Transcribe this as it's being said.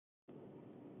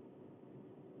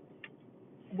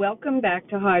Welcome back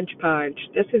to Hodgepodge.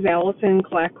 This is Allison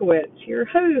Klakowitz, your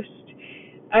host.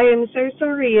 I am so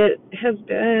sorry it has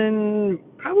been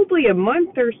probably a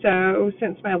month or so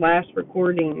since my last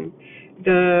recording.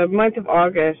 The month of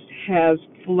August has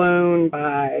flown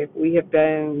by. We have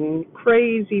been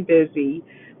crazy busy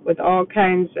with all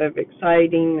kinds of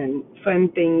exciting and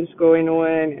fun things going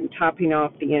on and topping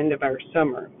off the end of our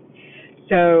summer.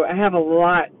 So I have a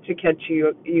lot to catch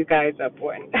you guys up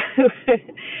on.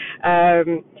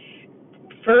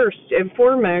 First and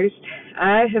foremost,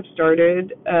 I have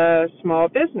started a small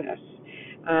business.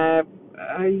 I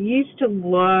used to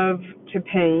love to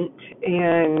paint,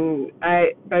 and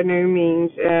I by no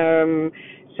means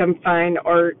some fine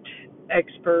art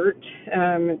expert.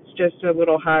 It's just a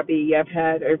little hobby I've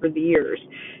had over the years.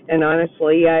 And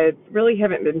honestly, I really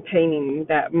haven't been painting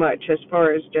that much as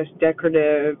far as just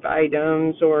decorative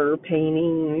items or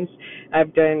paintings.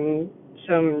 I've done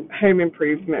some home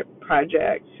improvement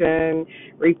projects and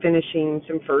refinishing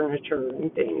some furniture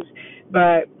and things.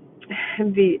 But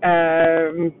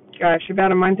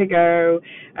about a month ago,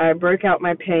 I broke out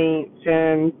my paints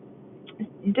and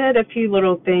did a few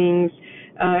little things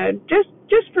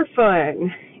just for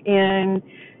fun. And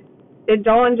it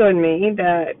dawned on me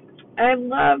that I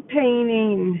love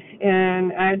painting,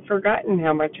 and I'd forgotten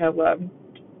how much I loved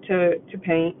to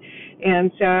paint.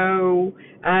 And so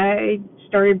I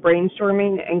started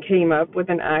brainstorming and came up with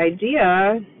an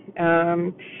idea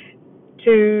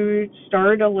to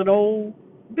start a little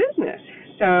business.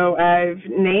 So I've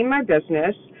named my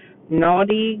business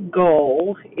Naughty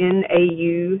Gull,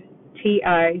 Nautigul,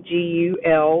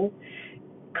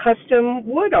 Custom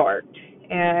Wood Art.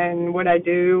 And what I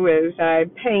do is I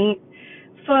paint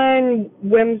fun,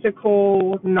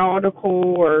 whimsical,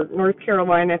 nautical, or North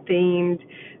Carolina themed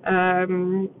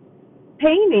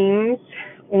paintings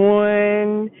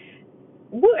on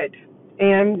wood.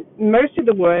 And most of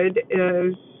the wood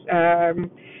is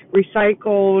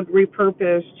recycled,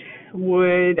 repurposed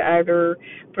wood, either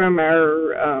from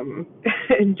our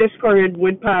discarded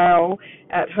wood pile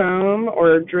at home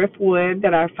or driftwood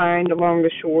that I find along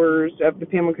the shores of the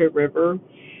Pamlico River,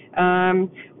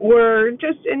 or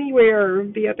just anywhere.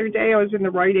 The other day I was in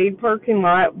the Rite Aid parking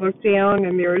lot, looked down,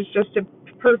 and there was just a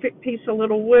perfect piece of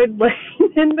little wood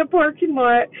laying in the parking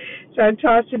lot. So I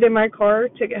tossed it in my car,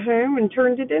 took it home, and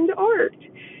turned it into art.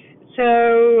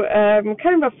 So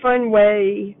kind of a fun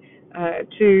way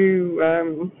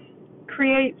to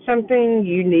create something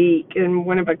unique and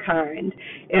one of a kind.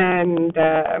 And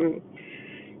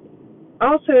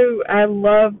also, I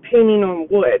love painting on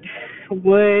wood.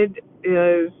 Wood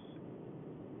is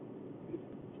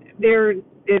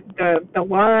the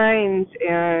lines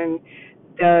and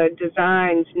the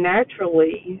designs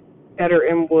naturally that are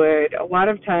in wood a lot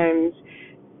of times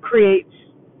creates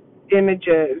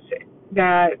images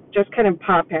that just kind of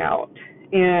pop out.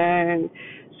 And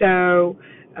so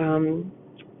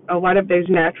a lot of those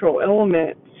natural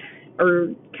elements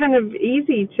are kind of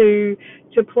easy to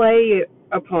play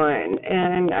upon,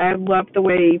 and I love the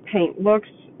way paint looks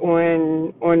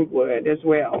on wood as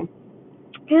well.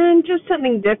 And just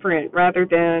something different rather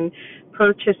than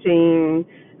purchasing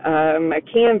a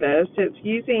canvas. It's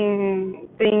using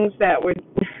things that would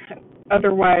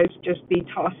otherwise just be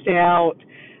tossed out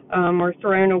or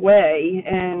thrown away,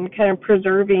 and kind of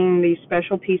preserving these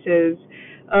special pieces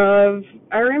of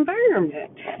our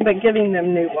environment, but giving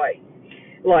them new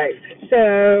life.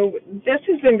 So this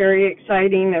has been very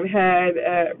exciting. I've had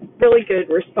a really good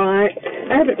response.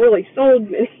 I haven't really sold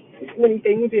many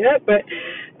things yet, but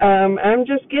I'm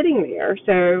just getting there.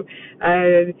 So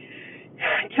I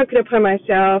took it upon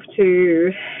myself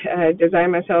to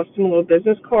design myself some little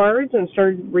business cards and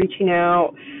started reaching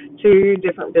out to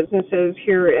different businesses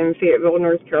here in Fayetteville,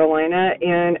 North Carolina,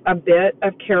 and a bit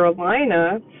of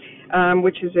Carolina,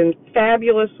 which is a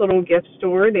fabulous little gift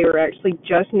store. They were actually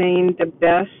just named the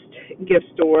best gift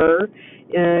store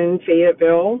in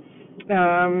Fayetteville.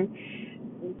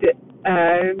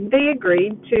 They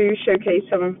agreed to showcase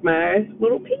some of my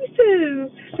little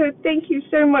pieces. So thank you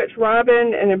so much,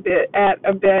 Robin, and a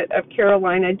bit of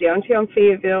Carolina, downtown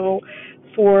Fayetteville,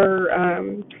 for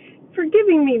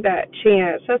giving me that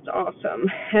chance. That's awesome.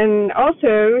 And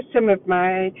also some of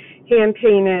my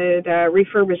hand-painted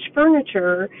refurbished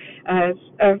furniture. I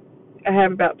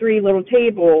have about 3 little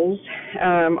tables,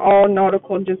 all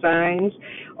nautical designs,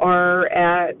 are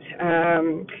at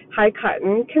High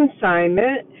Cotton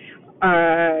Consignment,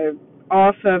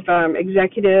 off of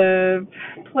Executive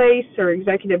Place or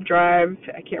Executive Drive,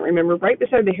 I can't remember, right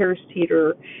beside the Harris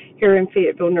Teeter here in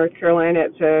Fayetteville, North Carolina.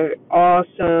 It's an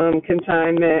awesome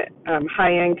consignment,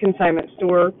 high-end consignment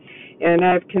store. and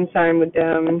I've consigned with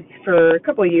them for a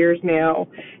couple of years now,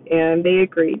 and they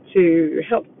agreed to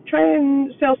help try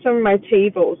and sell some of my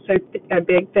tables. So a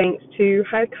big thanks to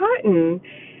High Cotton.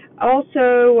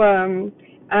 Also,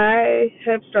 I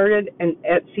have started an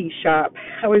Etsy shop.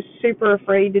 I was super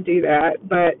afraid to do that,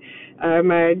 but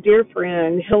my dear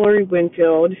friend Hillary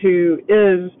Winfield, who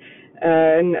is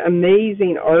an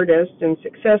amazing artist and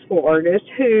successful artist,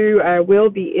 who I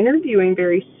will be interviewing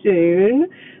very soon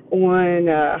on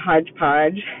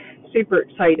Hodgepodge. Super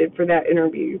excited for that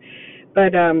interview.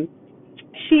 But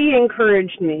she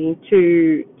encouraged me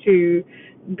to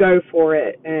go for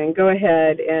it and go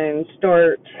ahead and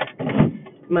start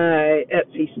my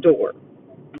Etsy store.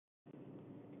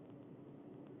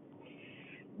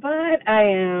 But I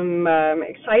am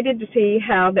excited to see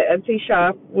how the Etsy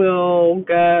shop will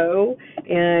go,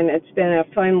 and it's been a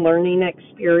fun learning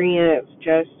experience,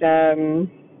 just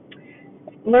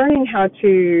learning how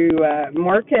to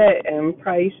market and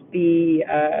price the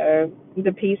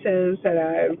pieces that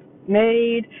I've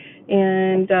made,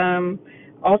 and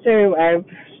also I've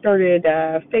started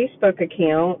a Facebook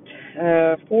account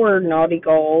for Naughty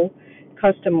Goal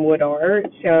Custom Wood Art,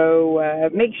 so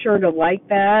make sure to like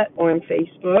that on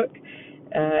Facebook.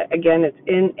 Again, it's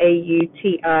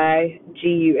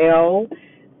NAUTIGUL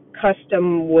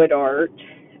Custom Wood Art.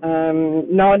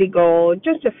 Naughty Goal,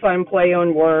 just a fun play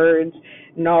on words,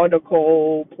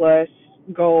 nautical plus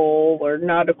goal or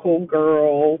nautical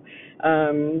girl,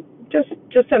 just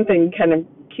something kind of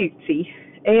cutesy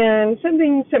and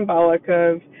something symbolic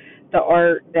of the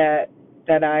art that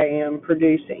I am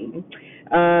producing.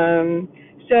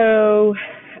 So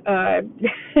I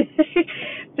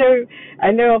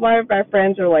know a lot of my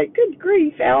friends are like, good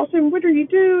grief, Allison, what are you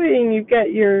doing? You've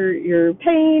got your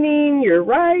painting, your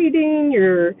writing,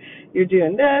 you're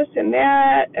doing this and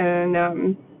that, and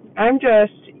I'm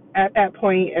just at that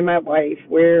point in my life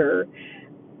where,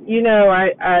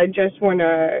 I just want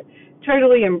to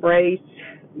totally embrace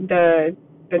the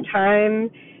time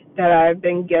that I've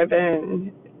been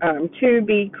given to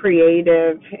be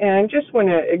creative, and just want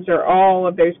to exert all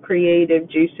of those creative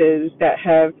juices that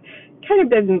have kind of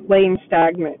been laying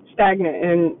stagnant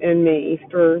in me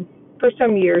for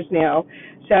some years now.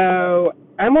 So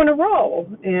I'm on a roll,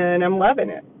 and I'm loving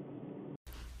it.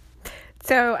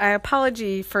 So I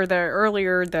apologize for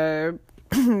the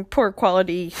poor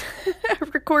quality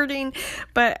recording,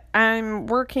 but I'm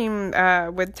working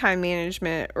with time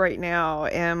management right now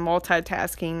and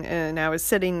multitasking, and I was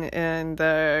sitting in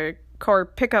the car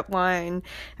pickup line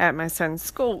at my son's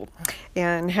school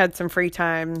and had some free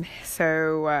time,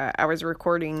 so I was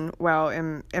recording while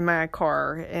in my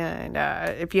car, and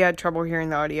if you had trouble hearing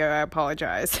the audio, I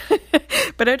apologize.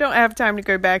 But I don't have time to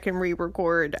go back and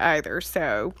re-record either,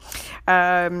 so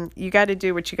you got to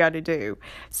do what you got to do.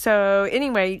 So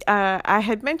anyway, I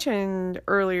had mentioned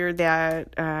earlier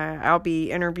that I'll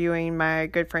be interviewing my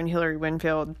good friend Hillary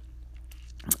Winfield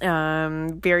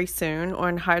very soon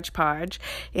on Hodgepodge,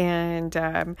 and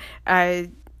I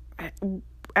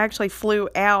actually flew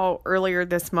out earlier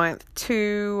this month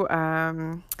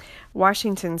to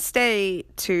Washington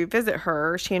State to visit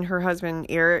her. She and her husband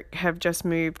Eric have just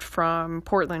moved from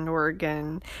Portland,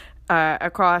 Oregon,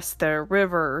 across the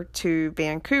river to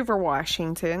Vancouver,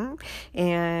 Washington,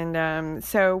 and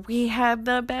so we had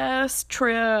the best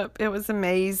trip. It was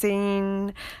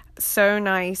amazing. So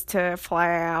nice to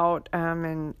fly out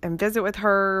and visit with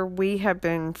her. We have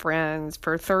been friends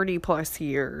for 30 plus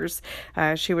years.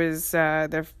 She was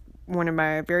one of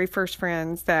my very first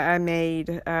friends that I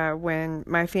made when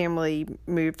my family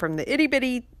moved from the itty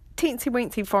bitty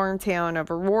teensy-weensy farm town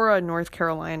of Aurora, North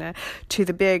Carolina, to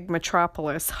the big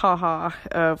metropolis,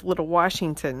 of Little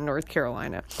Washington, North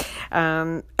Carolina.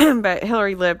 But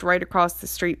Hillary lived right across the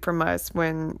street from us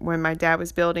when my dad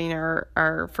was building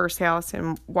our first house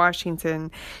in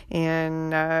Washington, and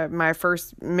my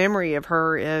first memory of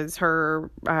her is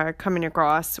her coming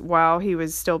across while he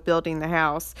was still building the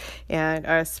house, and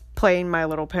us playing My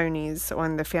Little Ponies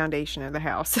on the foundation of the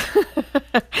house.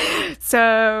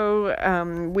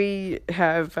 So we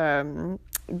have been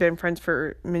friends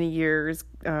for many years,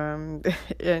 and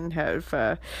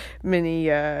have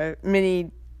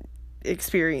many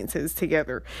experiences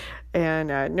together,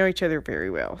 and know each other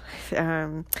very well.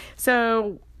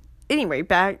 So anyway,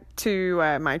 back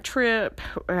to my trip.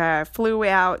 Flew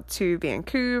out to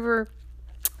Vancouver,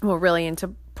 really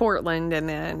into Portland, and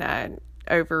then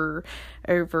over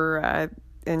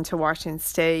into Washington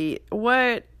State.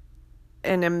 What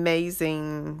an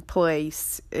amazing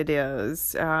place it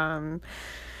is.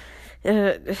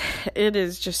 It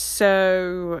is just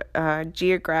so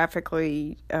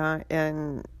geographically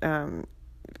and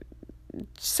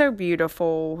so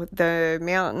beautiful. The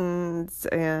mountains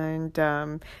and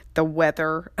the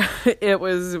weather. It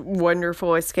was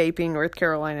wonderful escaping North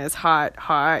Carolina's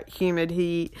hot, humid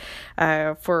heat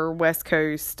for West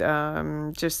Coast.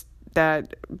 Just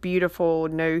that beautiful,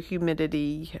 no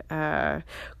humidity,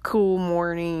 cool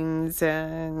mornings,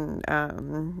 and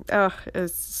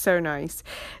it's so nice.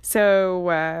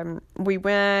 So we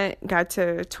got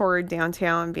to tour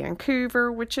downtown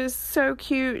Vancouver, which is so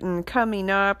cute. And coming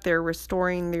up, they're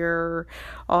restoring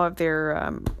all of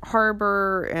their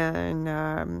harbor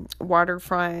and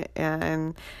waterfront,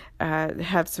 and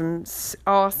have some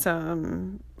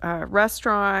awesome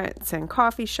restaurants and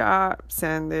coffee shops,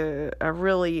 and a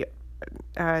really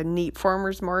neat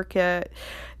farmers market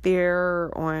there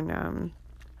on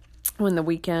the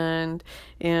weekend,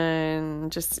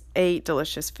 and just ate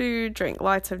delicious food, drank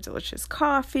lots of delicious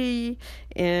coffee,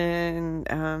 and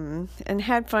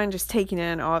had fun just taking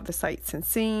in all of the sights and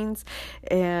scenes.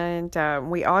 And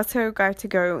we also got to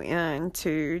go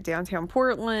into downtown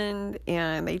Portland,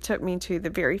 and they took me to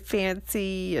the very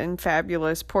fancy and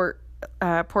fabulous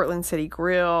Portland City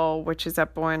Grill, which is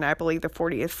up on, I believe, the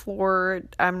 40th floor.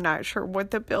 I'm not sure what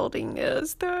the building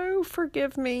is, though.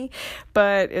 Forgive me.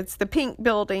 But it's the pink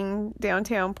building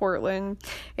downtown Portland,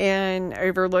 and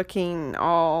overlooking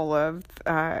all of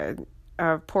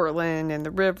Portland and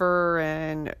the river,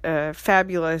 and a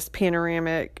fabulous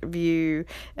panoramic view,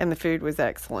 and the food was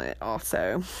excellent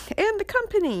also, and the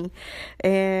company.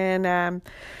 And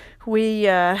we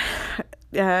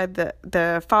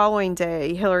the following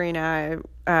day, Hillary and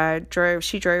I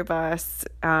drove us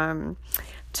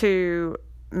to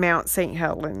Mount St.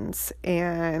 Helens,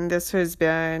 and this has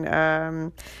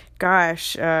been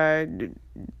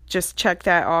just check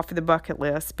that off the bucket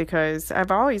list, because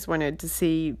I've always wanted to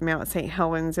see Mount St.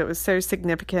 Helens. It was so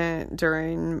significant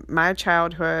during my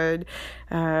childhood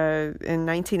in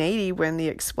 1980 when the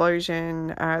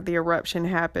explosion, the eruption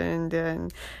happened,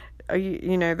 and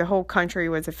the whole country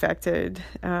was affected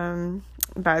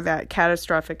by that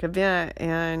catastrophic event,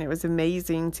 and it was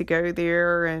amazing to go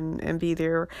there and be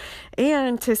there,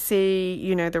 and to see,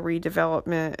 the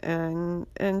redevelopment,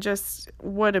 and just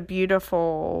what a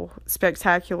beautiful,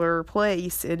 spectacular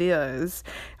place it is.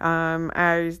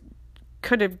 I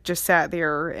could have just sat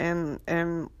there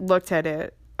and looked at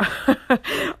it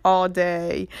all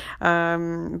day,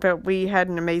 but we had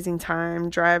an amazing time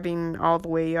driving all the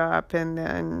way up, and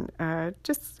then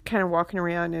just kind of walking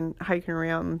around and hiking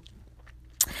around.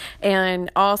 And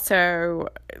also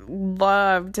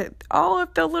loved all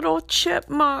of the little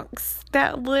chipmunks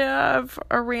that live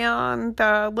around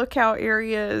the lookout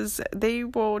areas. They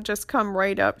will just come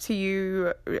right up to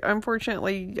you.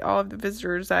 Unfortunately, all of the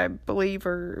visitors, I believe,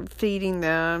 are feeding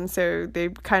them, so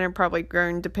they've kind of probably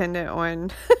grown dependent on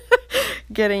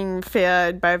getting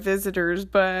fed by visitors,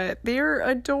 but they're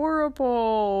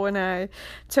adorable. And I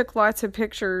took lots of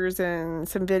pictures and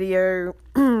some video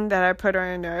that I put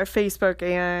on Facebook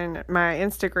and my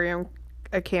Instagram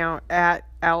account at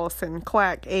Allison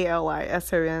Clack,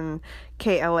 ALISONKLAK,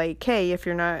 if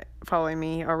you're not following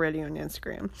me already on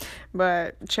Instagram,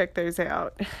 but check those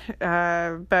out.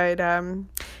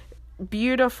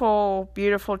 Beautiful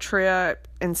trip,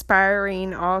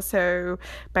 inspiring also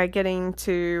by getting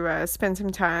to spend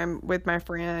some time with my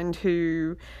friend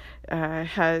who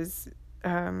has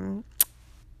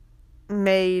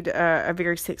made a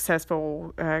very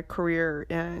successful career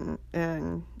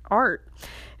in art.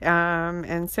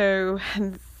 And so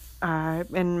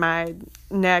in my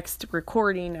next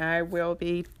recording, I will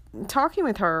be talking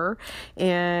with her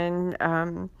and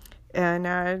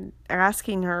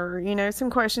asking her, some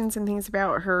questions and things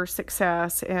about her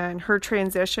success and her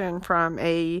transition from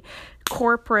a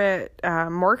corporate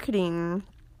marketing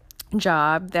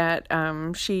job that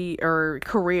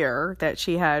career that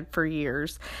she had for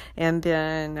years, and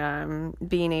then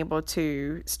being able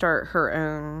to start her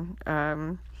own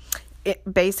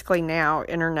basically now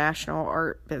international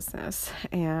art business.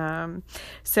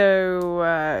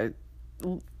 So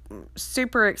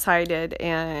super excited,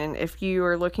 and if you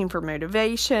are looking for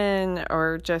motivation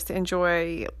or just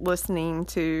enjoy listening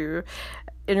to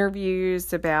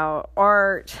interviews about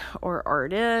art or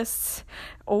artists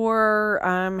or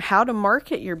how to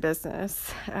market your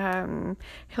business,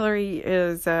 Hillary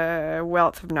is a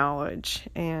wealth of knowledge,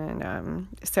 and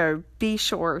so be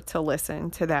sure to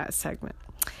listen to that segment.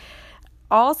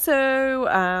 Also,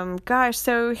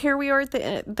 so here we are at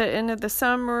the end of the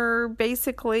summer,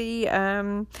 basically,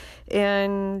 and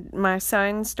my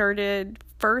son started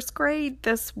first grade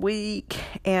this week,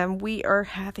 and we are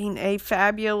having a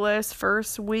fabulous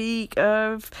first week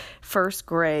of first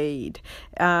grade.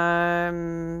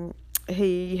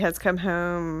 he has come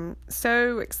home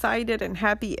so excited and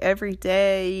happy every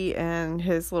day, and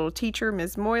his little teacher,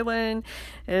 Ms. Moylan,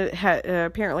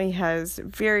 apparently has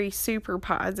very super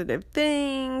positive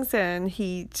things, and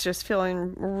he's just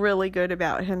feeling really good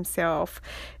about himself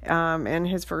in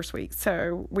his first week.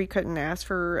 So we couldn't ask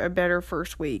for a better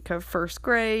first week of first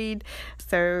grade.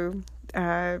 So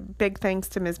big thanks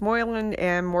to Ms. Moylan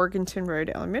and Morganton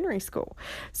Road Elementary School.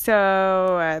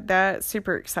 So that's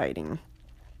super exciting.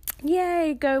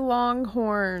 Yay, go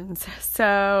Longhorns.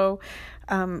 So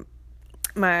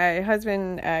my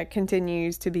husband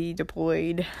continues to be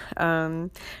deployed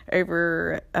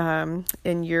over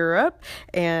in Europe,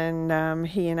 and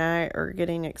he and I are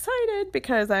getting excited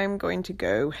because I'm going to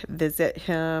go visit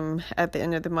him at the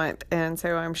end of the month, and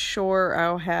so I'm sure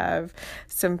I'll have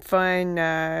some fun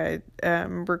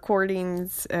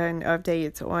recordings and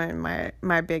updates on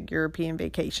my big European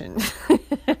vacation.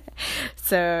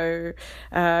 So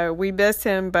we miss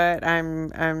him, but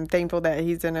I'm thankful that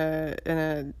he's in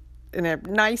a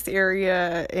nice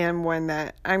area and one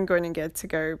that I'm going to get to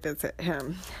go visit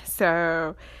him.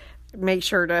 So make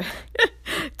sure to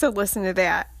to listen to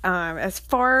that. As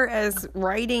far as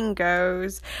writing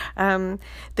goes,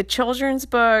 the children's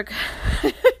book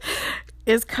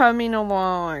is coming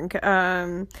along.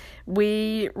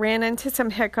 We ran into some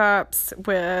hiccups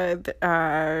with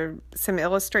some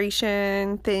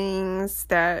illustration things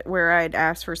where I'd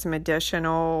asked for some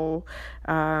additional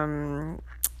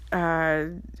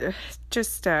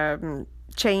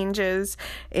changes,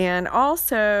 and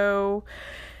also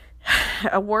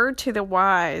a word to the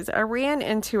wise. I ran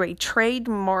into a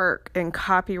trademark and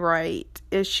copyright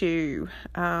issue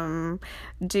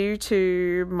due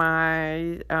to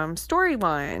my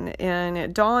storyline, and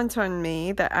it dawned on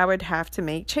me that I would have to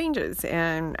make changes,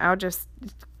 and I'll just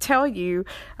tell you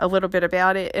a little bit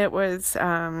about it. It was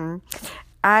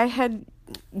I had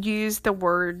used the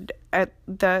word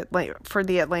for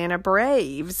the Atlanta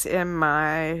Braves in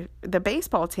the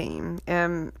baseball team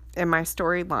in my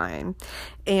storyline,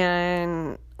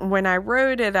 and when I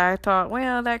wrote it, I thought,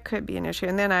 well, that could be an issue.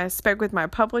 And then I spoke with my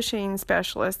publishing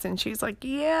specialist, and she's like,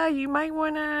 yeah, you might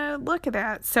want to look at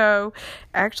that. So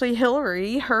actually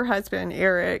Hillary, her husband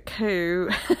Eric, who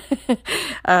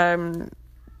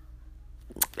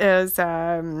is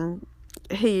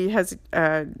he has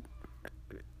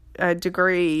a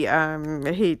degree,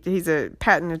 he's a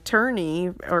patent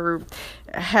attorney, or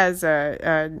has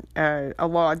a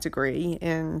law degree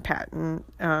in patent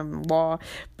law,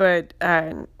 but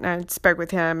I spoke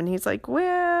with him, and he's like,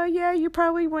 well, yeah, you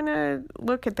probably want to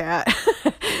look at that.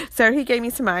 So he gave me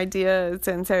some ideas,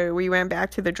 and so we went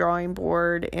back to the drawing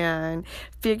board and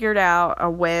figured out a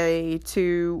way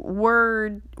to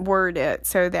word it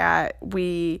so that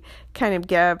we kind of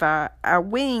give a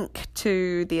wink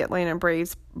to the Atlanta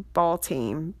Braves ball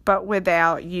team, but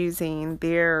without using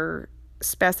their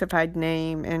specified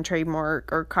name and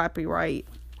trademark or copyright,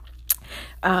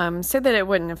 so that it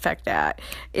wouldn't affect that,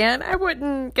 and I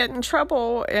wouldn't get in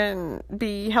trouble and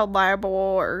be held liable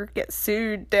or get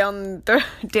sued down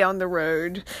the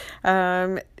road.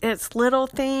 It's little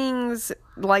things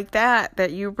like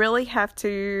that you really have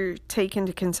to take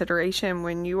into consideration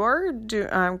when you are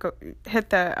hit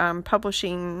the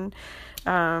publishing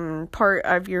part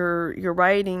of your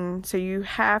writing. So you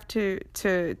have to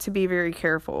be very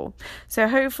careful. So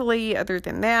hopefully, other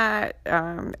than that,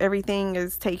 everything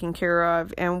is taken care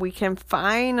of, and we can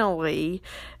finally,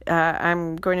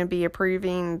 I'm going to be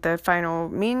approving the final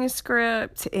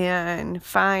manuscript and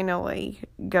finally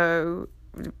go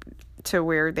to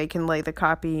where they can lay the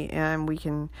copy and we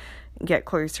can get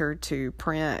closer to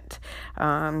print.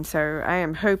 So I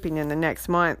am hoping in the next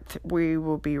month we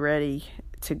will be ready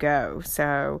to go.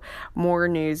 So more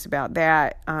news about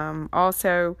that.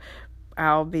 Also,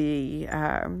 I'll be,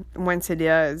 once it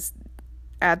is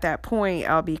at that point,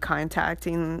 I'll be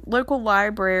contacting local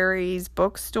libraries,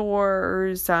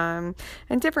 bookstores, and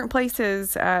different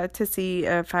places to see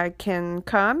if I can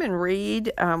come and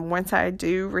read once I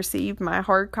do receive my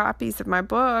hard copies of my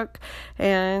book,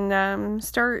 and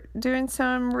start doing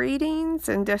some readings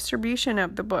and distribution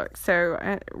of the book. So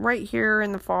right here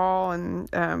in the fall and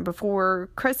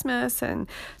before Christmas, and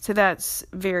so that's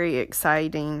very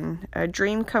exciting. A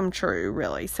dream come true,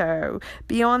 really. So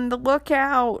be on the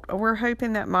lookout. We're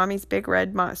hoping that Mommy's Big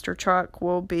Red Monster Truck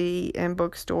will be in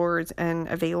bookstores and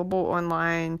available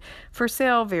online for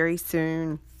sale very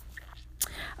soon.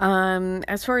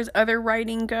 As far as other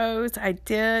writing goes, I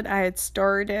had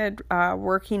started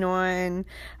working on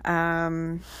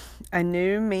a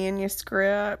new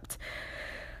manuscript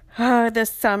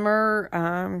this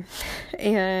summer,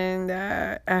 and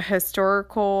a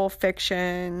historical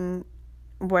fiction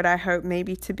what I hope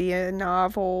maybe to be a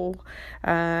novel.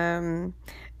 And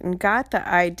got the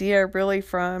idea really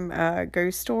from a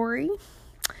ghost story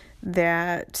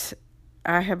that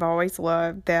I have always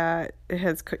loved, that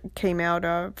has came out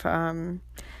of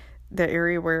the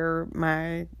area where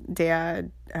my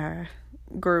dad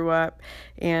grew up,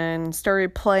 and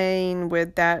started playing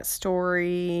with that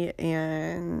story,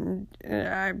 and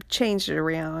I changed it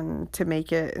around to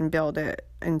make it and build it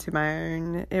into my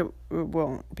own. It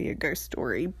won't be a ghost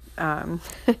story,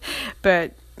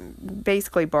 but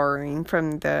basically borrowing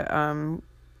from the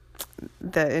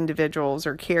individuals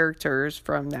or characters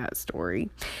from that story.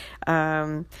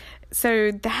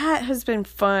 So that has been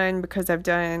fun because I've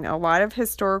done a lot of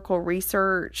historical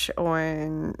research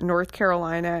on North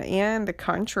Carolina and the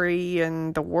country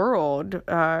and the world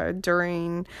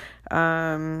during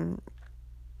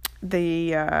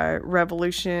the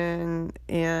Revolution,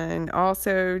 and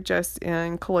also just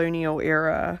in colonial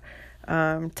era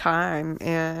time.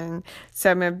 And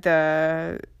some of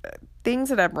the things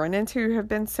that I've run into have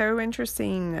been so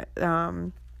interesting.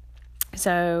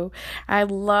 So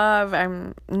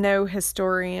I'm no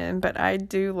historian, but I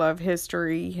do love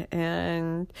history,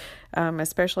 and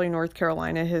especially North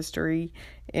Carolina history.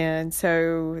 And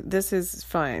so this is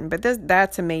fun, but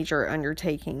that's a major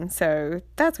undertaking. So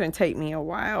that's going to take me a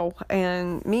while.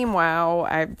 And meanwhile,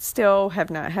 I still have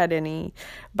not had any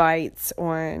bites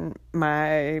on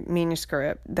my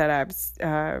manuscript that I've,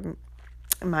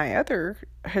 my other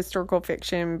historical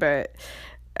fiction, but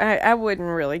I wouldn't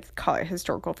really call it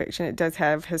historical fiction. It does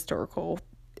have historical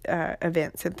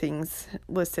events and things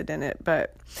listed in it,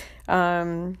 but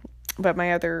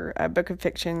my other book of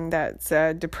fiction, that's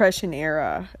a Depression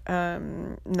era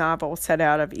novel set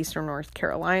out of Eastern North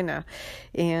Carolina,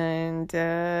 and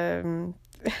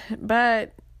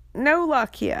but no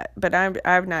luck yet. But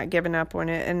I've not given up on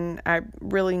it, and I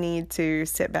really need to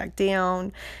sit back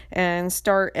down and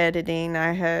start editing.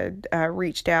 I had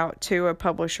reached out to a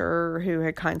publisher who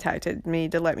had contacted me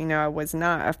to let me know I was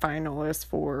not a finalist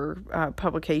for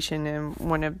publication in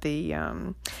one of the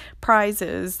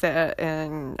prizes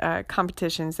and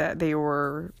competitions that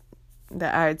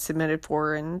I had submitted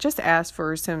for, and just asked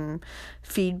for some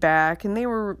feedback, and they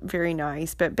were very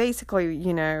nice. But basically,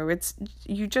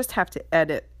 you just have to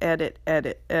edit.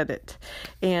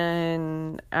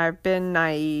 And I've been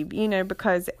naive,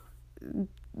 because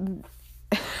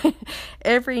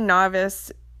every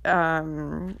novice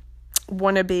wannabe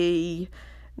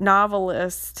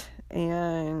novelist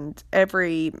and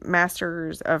every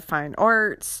Masters of Fine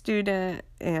Arts student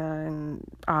and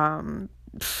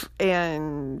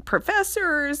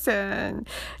professors and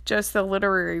just the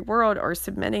literary world are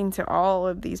submitting to all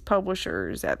of these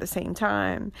publishers at the same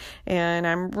time. And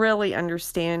I'm really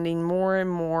understanding more and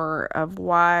more of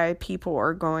why people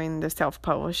are going the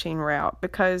self-publishing route,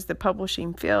 because the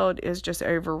publishing field is just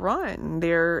overrun.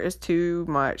 There is too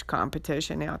much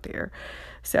competition out there.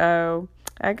 So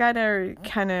I gotta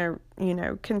kind of,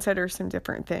 consider some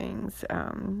different things.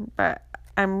 But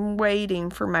I'm waiting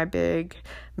for my big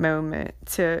moment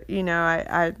to,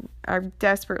 I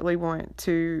desperately want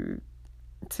to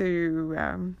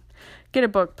get a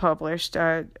book published,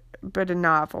 but a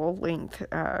novel length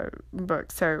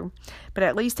book. So, but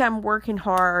at least I'm working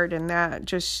hard, and that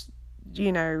just,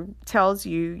 tells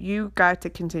you got to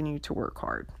continue to work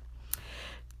hard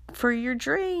for your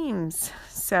dreams.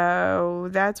 So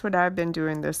that's what I've been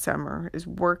doing this summer, is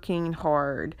working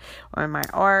hard on my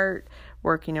art,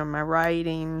 working on my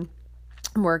writing,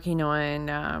 working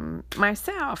on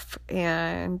myself,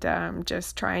 and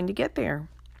just trying to get there.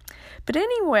 But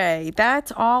anyway,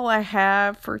 that's all I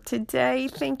have for today.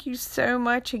 Thank you so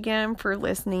much again for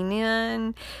listening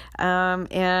in.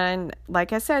 And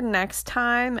like I said, next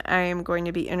time I am going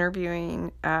to be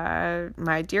interviewing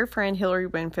my dear friend Hillary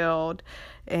Winfield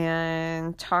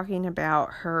and talking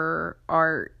about her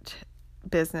art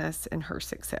business and her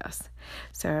success.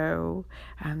 So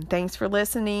thanks for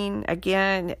listening.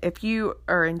 Again, if you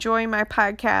are enjoying my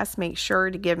podcast, make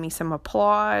sure to give me some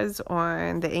applause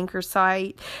on the Anchor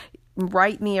site.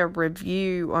 Write me a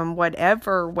review on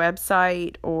whatever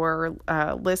website or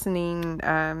listening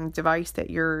device that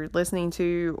you're listening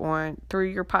to through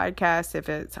your podcast. If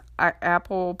it's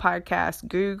Apple Podcasts,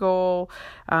 Google,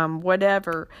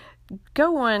 whatever,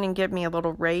 go on and give me a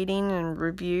little rating and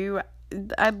review.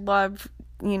 I'd love,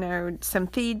 some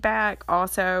feedback.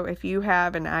 Also, if you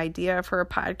have an idea for a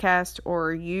podcast,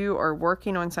 or you are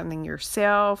working on something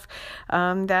yourself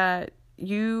that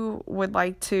you would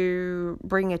like to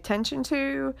bring attention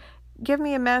to, give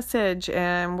me a message,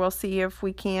 and we'll see if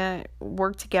we can't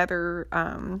work together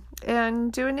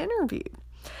and do an interview.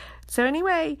 So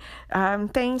anyway,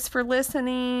 thanks for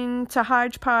listening to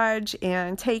Hodgepodge,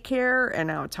 and take care, and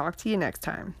I'll talk to you next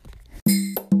time.